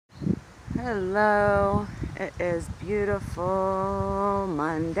Hello, it is beautiful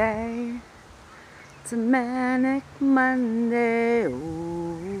Monday. It's a manic Monday.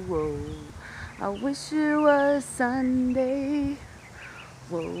 Ooh, whoa. I wish it was Sunday.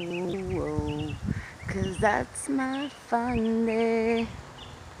 Whoa, whoa. 'Cause that's my fun day.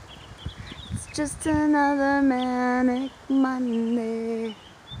 It's just another manic Monday.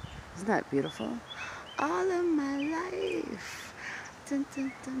 Isn't that beautiful? All of my life. Dun,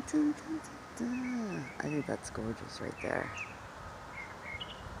 dun, dun, dun, dun, dun, dun. I think that's gorgeous right there.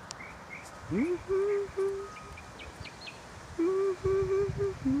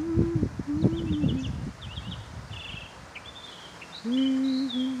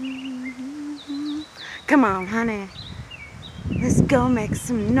 Come on, honey. Let's go make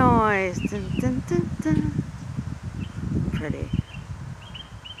some noise. Dun, dun, dun, dun. Pretty.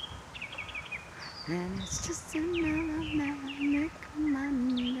 And it's just another manic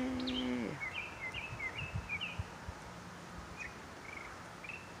Monday.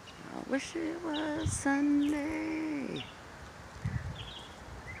 I wish it was Sunday.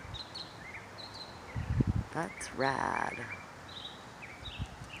 That's rad.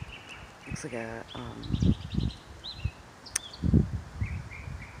 Looks like a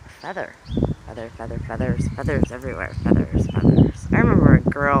feather. Feathers everywhere. Feathers. I remember a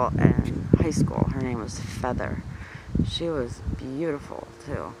girl in high school. Her name was Feather. She was beautiful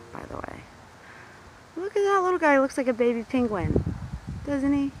too, by the way. Look at that little guy. He looks like a baby penguin.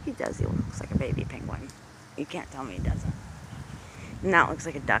 Doesn't he? He does. He looks like a baby penguin. You can't tell me he doesn't. And that looks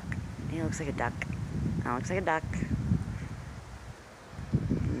like a duck. He looks like a duck. That looks like a duck.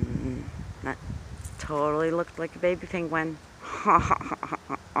 That totally looked like a baby penguin.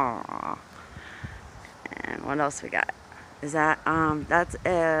 Aww. And what else we got? Is that, that's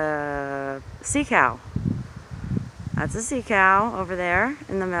a sea cow. That's a sea cow over there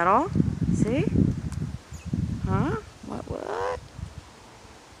in the middle. See? Huh? What?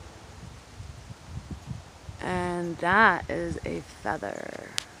 And that is a feather.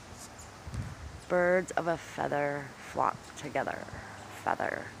 Birds of a feather flock together.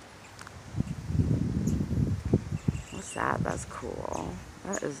 Feather. What's that? That's cool.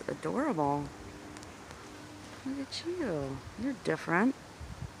 That is adorable. Look at you. You're different.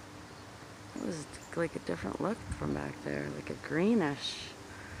 It was like a different look from back there. Like a greenish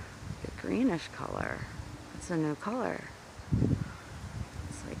color. It's a new color.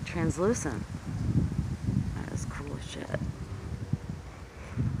 It's like translucent. That is cool as shit. Let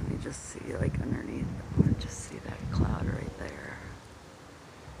me just see like underneath. Let me just see that cloud right there.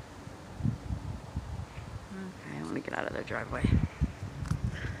 Okay, I want to get out of their driveway.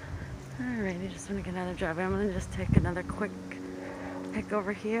 Alrighty, just want to get out of the driveway. I'm going to just take another quick pick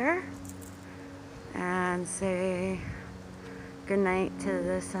over here and say good night to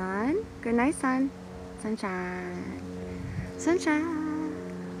the sun. Good night, sun. Sunshine. Sunshine.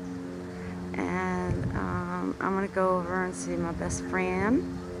 And I'm going to go over and see my best friend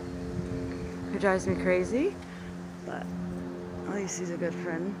who drives me crazy, but at least he's a good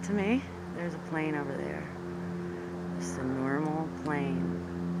friend to me. There's a plane over there. Just a normal plane.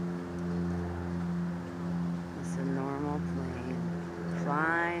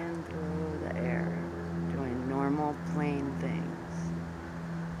 Flying through the air, doing normal plane things.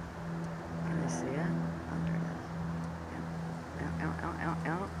 Can I see it? Oh, there it is.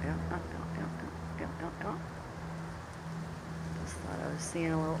 Just thought I was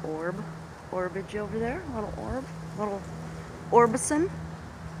seeing a little orbage over there. A little orb. Little Orbison.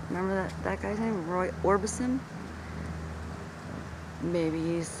 Remember that guy's name? Roy Orbison? Maybe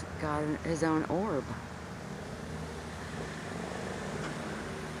he's got his own orb.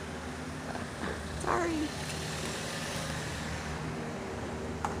 Sorry.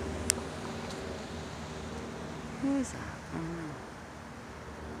 Who is that? I don't know.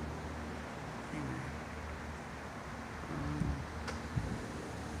 Anyway.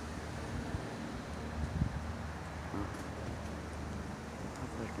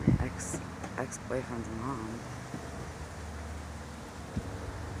 Like my ex-boyfriend's mom.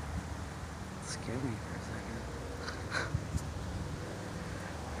 It scared me for a second.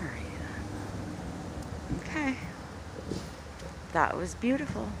 Alright. Okay. That was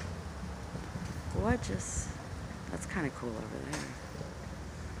beautiful. Gorgeous. That's kind of cool over there.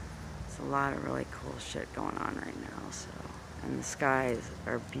 There's a lot of really cool shit going on right now, so. And the skies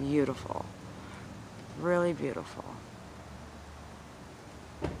are beautiful. Really beautiful.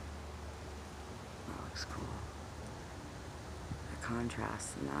 That looks cool. The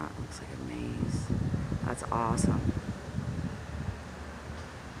contrast in that looks like a maze. That's awesome.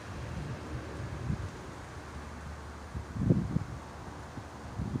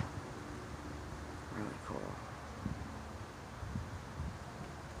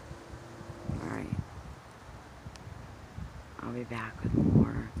 back with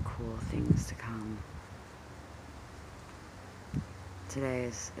more cool things to come. Today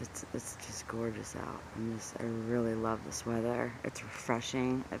it's just gorgeous out. I really love this weather. It's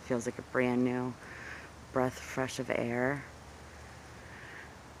refreshing. It feels like a brand new breath fresh of air.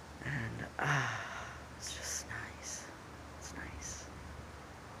 And it's just nice. It's nice.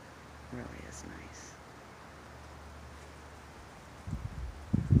 It really is nice.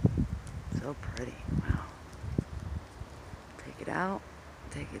 So pretty. Wow. Take it out.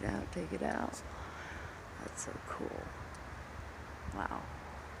 Take it out. Take it out. That's so cool. Wow.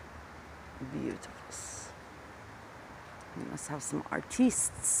 Beautiful. We must have some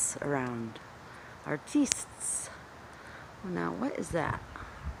artistes around. Artistes. Well, now, what is that?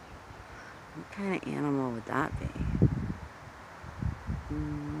 What kind of animal would that be?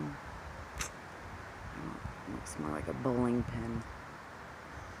 Looks more like a bowling pin.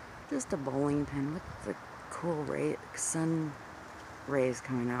 Just a bowling pin with the cool sun rays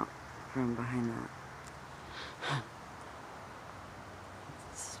coming out from behind that.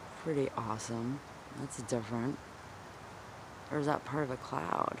 It's pretty awesome. That's different. Or is that part of a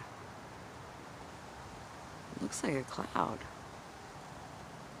cloud? It looks like a cloud.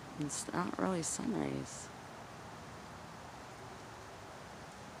 It's not really sun rays.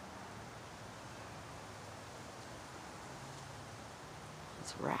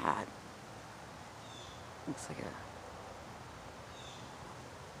 It's rad. Looks like a...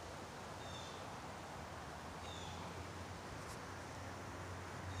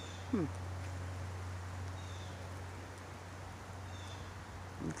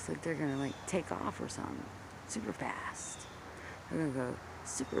 Looks like they're gonna like take off or something. Super fast. They're gonna go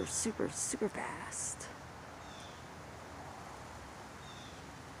super, super, super fast.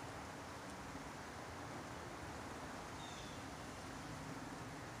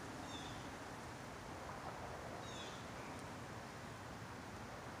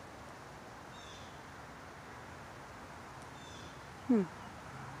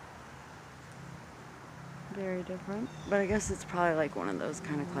 Very different. But I guess it's probably like one of those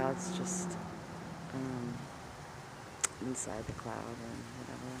kind of clouds just inside the cloud or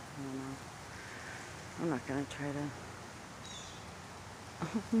whatever. I don't know. I'm not gonna try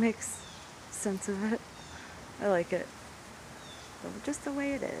to make sense of it. I like it. Just the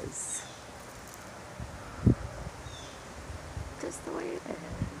way it is. Just the way it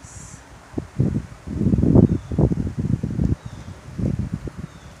is.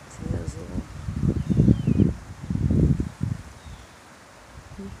 See those little...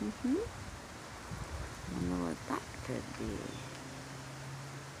 I wonder what that could be.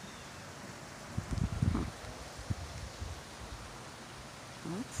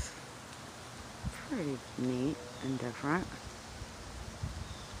 That's pretty neat and different.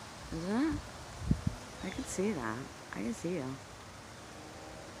 Isn't it? I can see that. I can see you.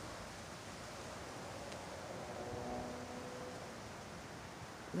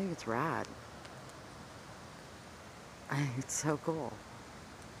 I think it's rad. I think it's so cool.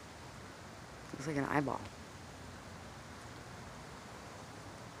 Looks like an eyeball.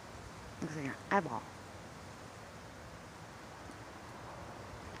 Looks like an eyeball.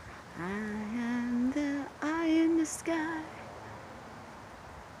 I am the eye in the sky.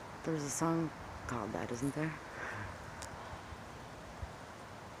 There's a song called that, isn't there?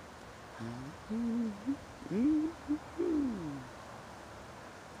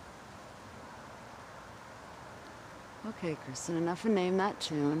 Okay, Kristen, enough to name that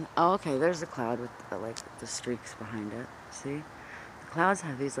tune. Oh, okay, there's a cloud with like the streaks behind it. See? The clouds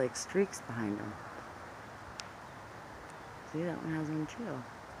have these like streaks behind them. See, that one has one too.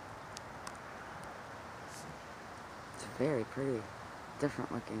 It's very pretty.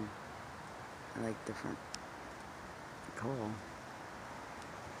 Different looking. I like different. Cool.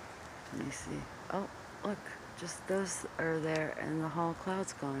 Let me see. Oh, look. Just those are there and the whole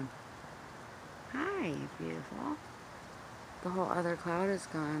cloud's gone. Hi, beautiful. The whole other cloud is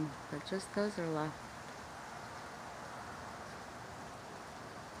gone, but just those are left.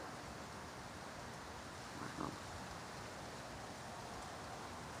 Wow.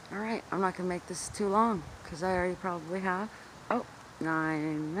 Alright, I'm not going to make this too long, because I already probably have. Oh,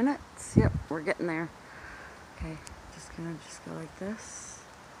 9 minutes. Yep, we're getting there. Okay, just going to go like this.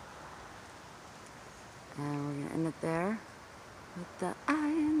 And we're going to end it there with the eye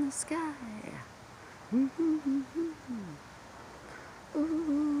in the sky.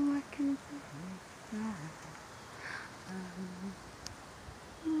 Ooh, I can fly.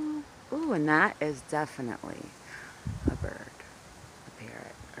 Ooh, and that is definitely a bird, a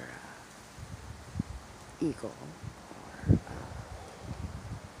parrot, or a eagle, or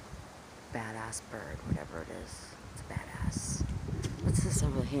a badass bird, whatever it is. It's badass. What's this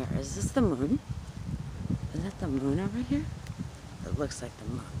over here? Is this the moon? Is that the moon over here? It looks like the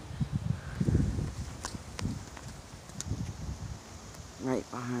moon.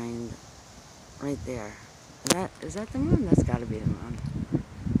 Right behind, right there. Is that the moon? That's gotta be the moon.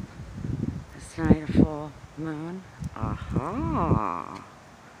 It's tonight a full moon. Aha!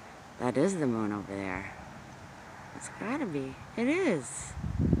 That is the moon over there. It's gotta be. It is.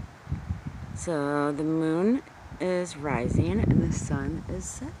 So the moon is rising and the sun is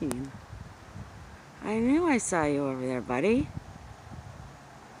setting. I knew I saw you over there, buddy.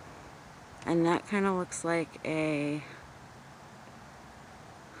 And that kind of looks like a,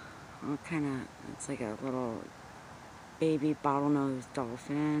 it's like a little baby bottlenose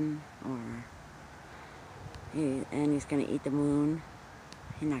dolphin, and he's gonna eat the moon.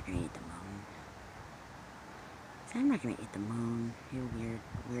 He's not gonna eat the moon. I'm not gonna eat the moon, you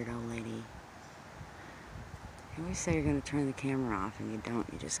weirdo lady. You always say you're gonna turn the camera off and you don't,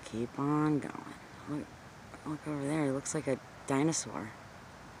 you just keep on going. Look over there, it looks like a dinosaur.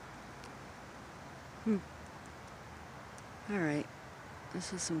 Alright,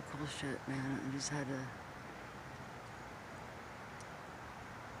 this is some cool shit, man. I just had to...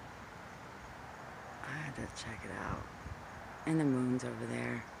 check it out. And the moon's over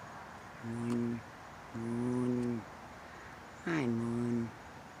there. Moon. Hi, moon.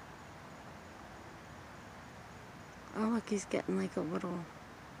 Oh, look, he's getting like a little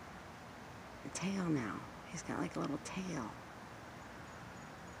tail now. He's got like a little tail.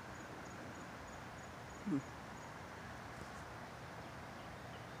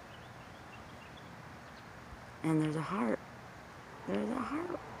 And there's a heart. There's a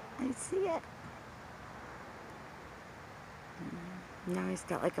heart. I see it. Now he's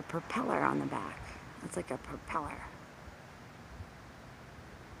got like a propeller on the back. It's like a propeller.